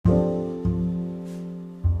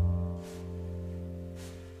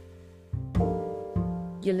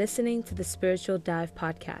You're listening to the Spiritual Dive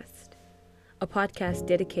Podcast, a podcast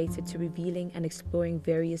dedicated to revealing and exploring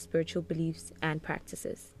various spiritual beliefs and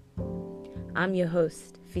practices. I'm your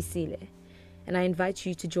host, Fisile, and I invite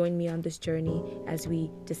you to join me on this journey as we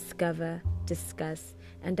discover, discuss,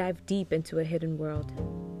 and dive deep into a hidden world.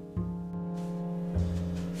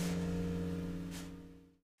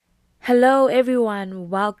 Hello everyone,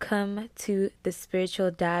 welcome to the Spiritual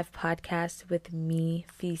Dive Podcast with me,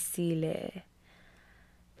 Fisile.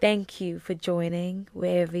 Thank you for joining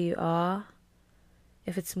wherever you are.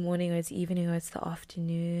 If it's morning or it's evening or it's the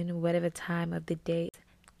afternoon, whatever time of the day,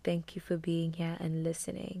 thank you for being here and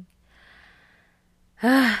listening.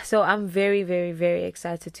 So I'm very, very, very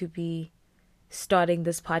excited to be starting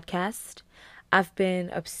this podcast. I've been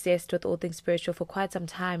obsessed with all things spiritual for quite some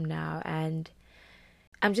time now, and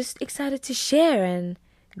I'm just excited to share and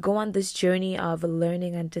go on this journey of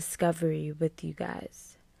learning and discovery with you guys.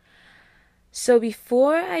 So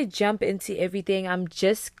before I jump into everything, I'm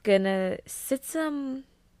just gonna set some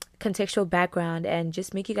contextual background and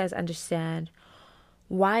just make you guys understand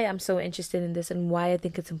why I'm so interested in this and why I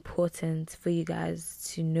think it's important for you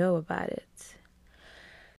guys to know about it.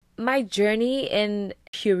 My journey in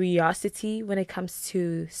curiosity when it comes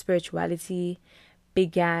to spirituality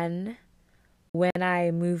began when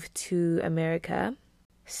I moved to America.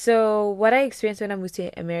 So what I experienced when I moved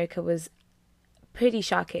to America was pretty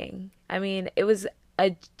shocking. I mean, it was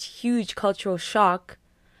a huge cultural shock.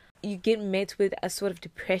 You get met with a sort of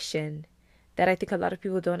depression that I think a lot of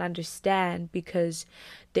people don't understand, because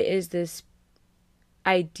there is this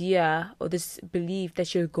idea or this belief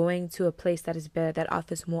that you're going to a place that is better, that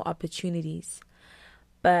offers more opportunities.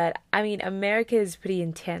 But I mean, America is pretty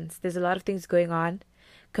intense. There's a lot of things going on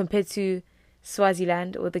compared to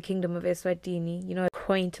Swaziland or the Kingdom of Eswatini, a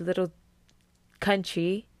quaint little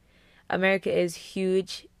country. America is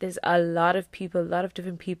huge. There's a lot of people, a lot of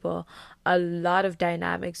different people, a lot of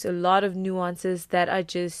dynamics, a lot of nuances that are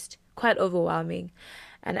just quite overwhelming.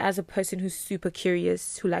 And as a person who's super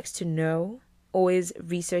curious, who likes to know, always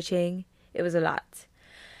researching, it was a lot.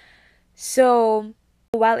 So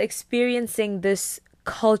while experiencing this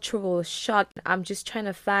cultural shock, I'm just trying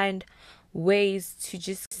to find ways to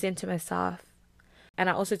just center myself. And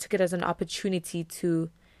I also took it as an opportunity to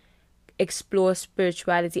explore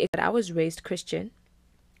spirituality. I was raised Christian,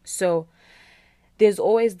 so there's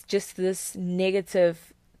always just this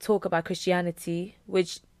negative talk about Christianity,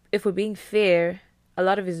 which, if we're being fair, a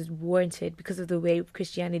lot of it is warranted because of the way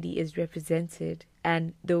Christianity is represented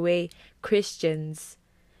and the way Christians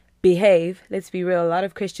behave. Let's be real, a lot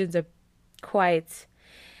of Christians are quite,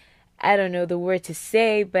 I don't know the word to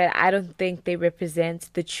say, but I don't think they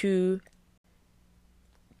represent the true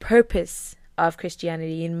purpose of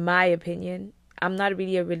Christianity, in my opinion. I'm not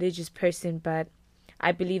really a religious person, but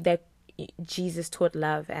I believe that Jesus taught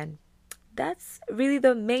love, and that's really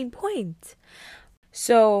the main point.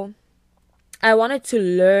 So I wanted to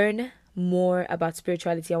learn more about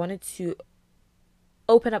spirituality. I wanted to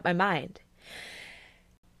open up my mind.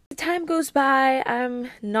 The time goes by,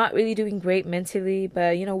 I'm not really doing great mentally,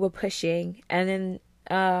 but we're pushing. And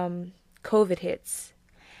then COVID hits.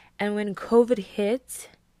 And when COVID hit,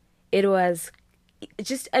 it was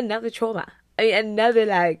just another trauma. I mean,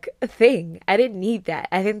 another thing. I didn't need that.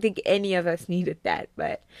 I didn't think any of us needed that.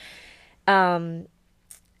 But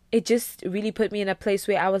it just really put me in a place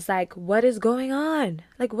where I was like, what is going on?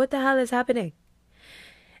 What the hell is happening?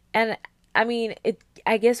 And I mean,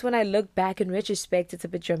 I guess when I look back in retrospect, it's a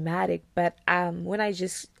bit dramatic. But when I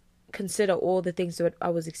just consider all the things that I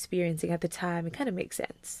was experiencing at the time, it kind of makes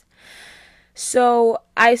sense. So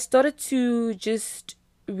I started to just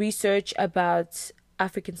research about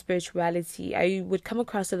African spirituality. I would come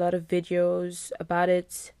across a lot of videos about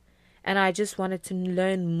it, and I just wanted to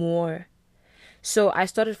learn more. So I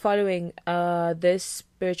started following this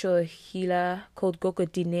spiritual healer called Gogo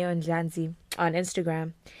Dineo Njanzi on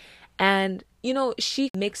Instagram, and she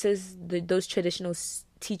mixes those traditional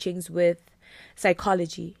teachings with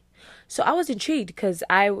psychology. So I was intrigued because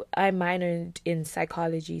I minored in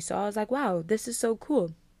psychology, so I was like, wow, this is so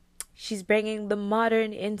cool. She's bringing the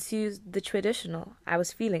modern into the traditional. I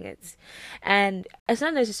was feeling it. And it's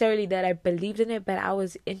not necessarily that I believed in it, but I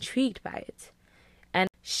was intrigued by it. And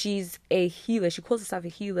she's a healer. She calls herself a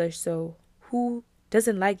healer. So who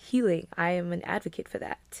doesn't like healing? I am an advocate for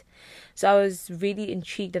that. So I was really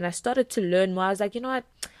intrigued, and I started to learn more. I was like, you know what?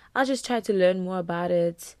 I'll just try to learn more about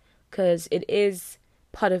it, because it is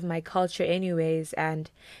part of my culture anyways. And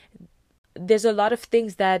there's a lot of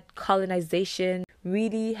things that colonization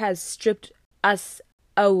really has stripped us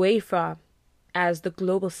away from as the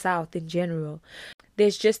global south in general.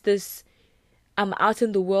 There's just this I'm out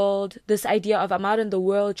in the world, this idea of I'm out in the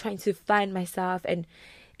world trying to find myself and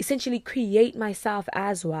essentially create myself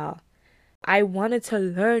as well. I wanted to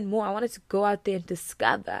learn more. I wanted to go out there and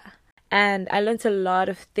discover. And I learned a lot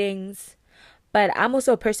of things. But I'm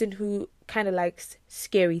also a person who kind of likes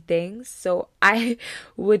scary things. So I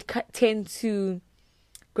would tend to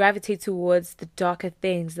gravitate towards the darker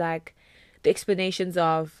things, like the explanations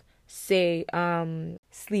of, say,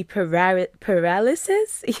 sleep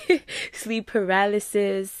paralysis, sleep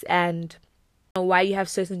paralysis, and why you have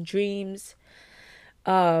certain dreams,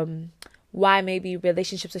 why maybe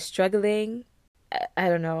relationships are struggling. I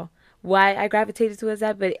don't know why I gravitated towards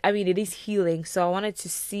that, but I mean, it is healing. So I wanted to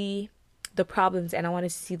see the problems and I wanted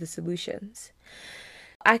to see the solutions.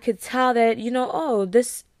 I could tell that,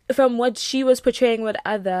 this, from what she was portraying, what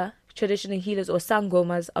other traditional healers or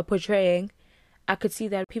sangomas are portraying, I could see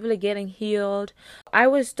that people are getting healed. I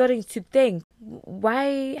was starting to think,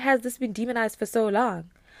 why has this been demonized for so long?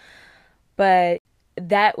 But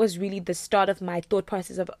that was really the start of my thought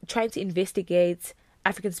process of trying to investigate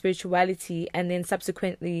African spirituality and then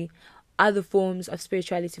subsequently other forms of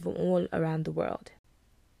spirituality from all around the world.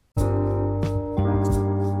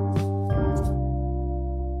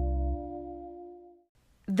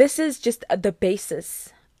 This is just the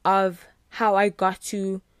basis of how I got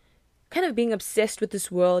to kind of being obsessed with this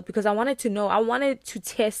world, because I wanted to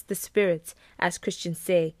test the spirits, as Christians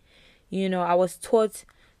say. I was taught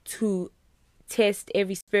to test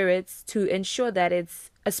every spirit to ensure that it's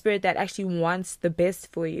a spirit that actually wants the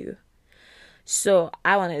best for you. So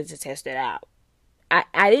I wanted to test it out.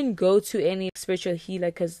 I didn't go to any spiritual healer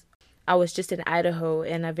because I was just in Idaho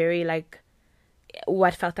in a very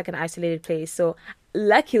what felt like an isolated place. So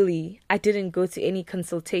luckily I didn't go to any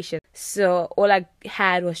consultation. So all I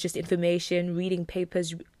had was just information, reading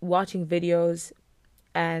papers, watching videos,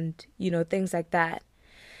 and things like that.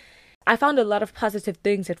 I found a lot of positive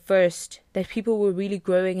things at first, that people were really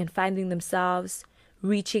growing and finding themselves,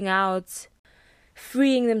 reaching out,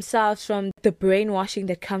 freeing themselves from the brainwashing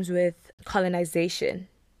that comes with colonization.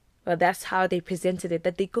 Well, that's how they presented it,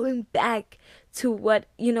 that they're going back to what,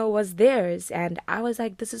 was theirs. And I was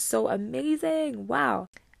like, this is so amazing. Wow.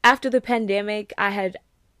 After the pandemic, I had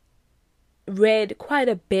read quite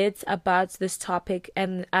a bit about this topic,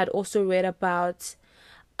 and I'd also read about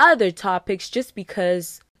other topics just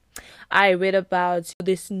because I read about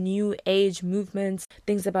this new age movement,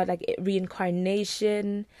 things about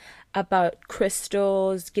reincarnation, about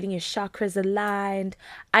crystals, getting your chakras aligned.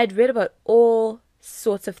 I'd read about all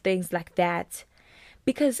sorts of things like that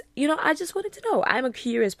because, I just wanted to know. I'm a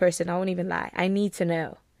curious person. I won't even lie. I need to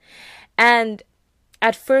know. And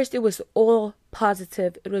at first it was all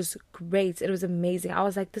positive. It was great. It was amazing. I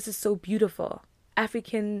was like, this is so beautiful.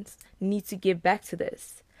 Africans need to give back to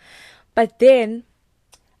this. But then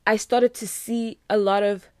I started to see a lot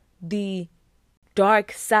of the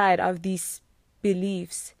dark side of these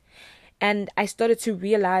beliefs. And I started to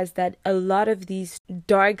realize that a lot of these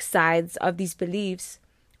dark sides of these beliefs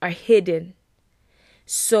are hidden.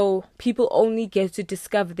 So people only get to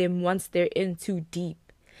discover them once they're in too deep.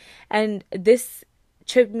 And this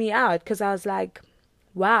tripped me out because I was like,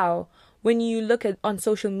 wow, when you look on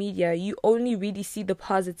social media, you only really see the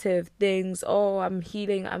positive things. Oh, I'm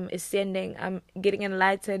healing, I'm ascending, I'm getting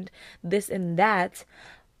enlightened, this and that.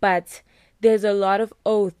 But there's a lot of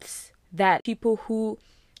oaths that people who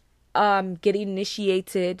get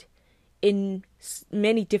initiated in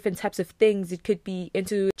many different types of things, it could be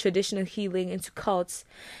into traditional healing, into cults,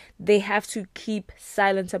 they have to keep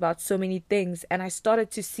silent about so many things. And I started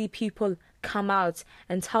to see people come out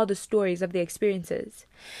and tell the stories of their experiences.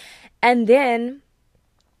 And then,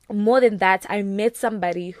 more than that, I met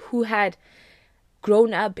somebody who had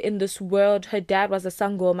grown up in this world. Her dad was a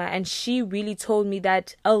sangoma, and she really told me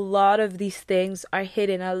that a lot of these things are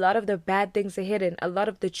hidden. A lot of the bad things are hidden. A lot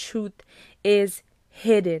of the truth is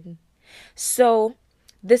hidden. So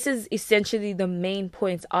this is essentially the main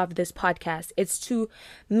point of this podcast. It's to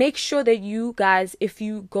make sure that you guys, if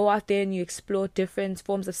you go out there and you explore different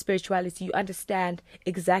forms of spirituality, you understand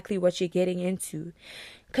exactly what you're getting into.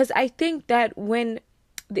 Because I think that when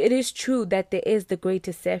it is true that there is the great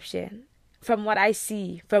deception, from what I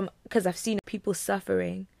see, because I've seen people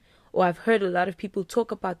suffering, or I've heard a lot of people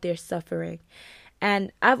talk about their suffering.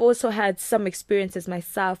 And I've also had some experiences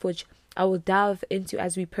myself, which I will delve into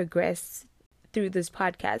as we progress through this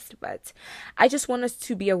podcast. But I just want us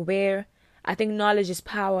to be aware. I think knowledge is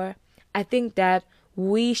power. I think that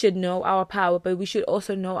we should know our power, but we should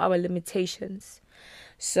also know our limitations.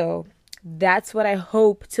 So that's what I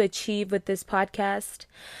hope to achieve with this podcast.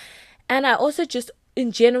 And I also just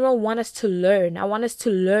in general want us to learn. I want us to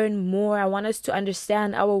learn more. I want us to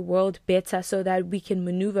understand our world better so that we can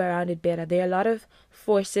maneuver around it better. There are a lot of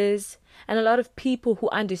forces and a lot of people who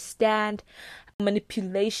understand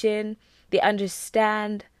manipulation. They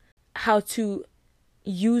understand how to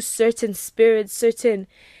use certain spirits, certain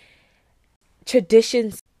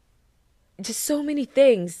traditions, just so many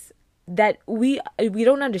things that we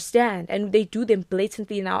don't understand, and they do them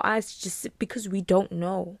blatantly in our eyes just because we don't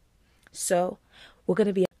know. So we're going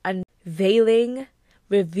to be unveiling,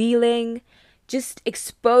 revealing, just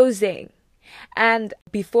exposing. And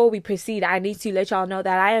before we proceed, I need to let y'all know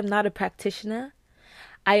that I am not a practitioner.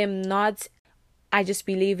 I just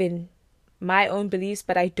believe in my own beliefs,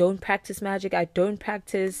 but I don't practice magic. I don't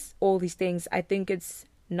practice all these things. I think it's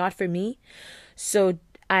not for me. So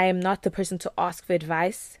I am not the person to ask for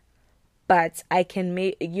advice, but I can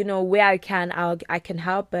make, where I can, I can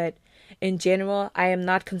help. But in general, I am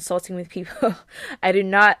not consulting with people. I do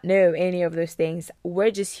not know any of those things.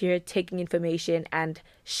 We're just here taking information and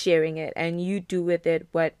sharing it, and you do with it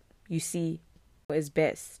what you see is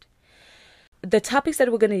best. The topics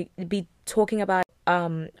that we're going to be talking about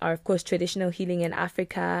are, of course, traditional healing in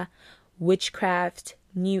Africa, witchcraft,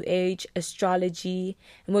 New Age, astrology,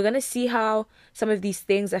 and we're going to see how some of these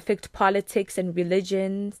things affect politics and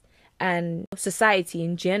religions and society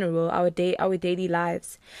in general, our daily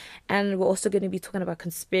lives. And we're also going to be talking about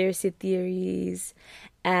conspiracy theories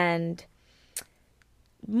and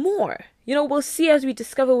more. We'll see as we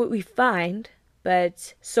discover what we find,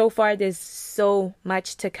 but so far there's so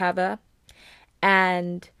much to cover.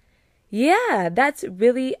 And yeah, that's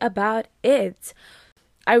really about it.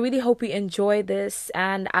 I really hope you enjoy this,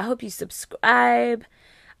 and I hope you subscribe.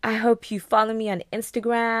 I hope you follow me on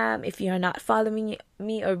Instagram if you're not following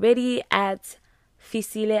me already at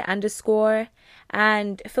Fisile_,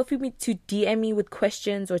 and feel free to DM me with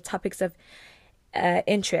questions or topics of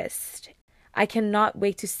interest. I cannot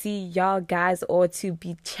wait to see y'all guys, or to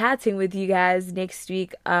be chatting with you guys next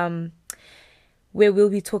week, where we'll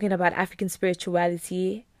be talking about African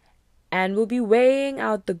spirituality, and we'll be weighing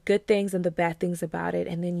out the good things and the bad things about it,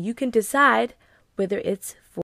 and then you can decide whether it's for